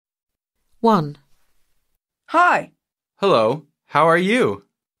1. Hi. Hello, how are you?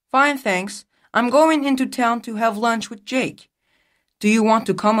 Fine, thanks. I'm going into town to have lunch with Jake. Do you want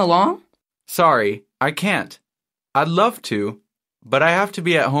to come along? Sorry, I can't. I'd love to, but I have to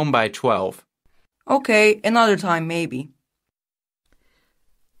be at home by 12. Okay, another time maybe.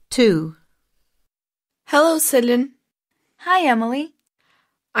 2. Hello, Celine. Hi, Emily.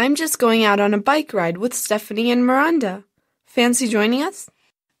 I'm just going out on a bike ride with Stephanie and Miranda. Fancy joining us?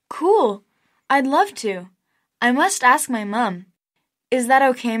 Cool. I'd love to. I must ask my mom. Is that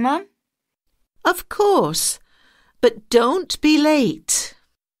okay, Mom? Of course, but don't be late.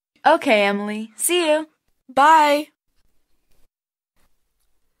 Okay, Emily. See you. Bye.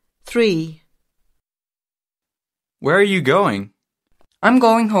 3. Where are you going? I'm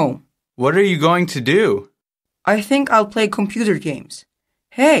going home. What are you going to do? I think I'll play computer games.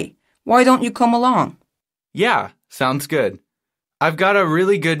 Hey, why don't you come along? Yeah, sounds good. I've got a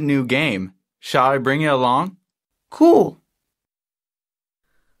really good new game. Shall I bring it along? Cool.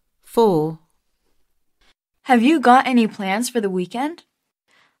 4. Have you got any plans for the weekend?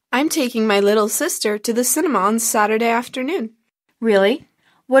 I'm taking my little sister to the cinema on Saturday afternoon. Really?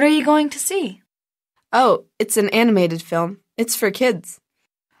 What are you going to see? Oh, it's an animated film. It's for kids.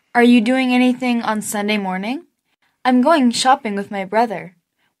 Are you doing anything on Sunday morning? I'm going shopping with my brother.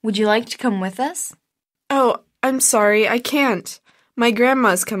 Would you like to come with us? Oh, I'm sorry, I can't. My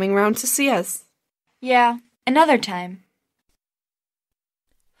grandma's coming round to see us. Yeah, another time.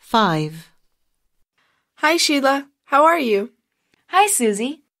 5. Hi, Sheila. How are you? Hi,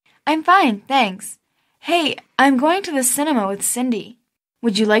 Susie. I'm fine, thanks. Hey, I'm going to the cinema with Cindy.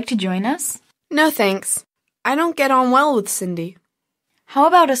 Would you like to join us? No, thanks. I don't get on well with Cindy. How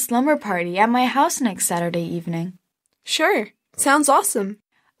about a slumber party at my house next Saturday evening? Sure. Sounds awesome.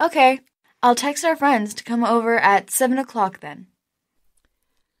 Okay, I'll text our friends to come over at 7 o'clock then.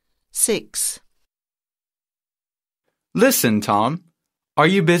 6. Listen, Tom. Are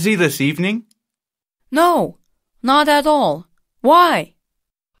you busy this evening? No, not at all. Why?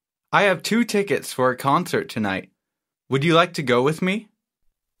 I have 2 tickets for a concert tonight. Would you like to go with me?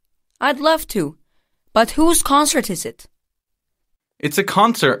 I'd love to. But whose concert is it? It's a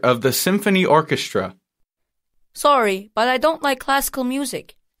concert of the symphony orchestra. Sorry, but I don't like classical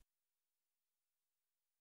music.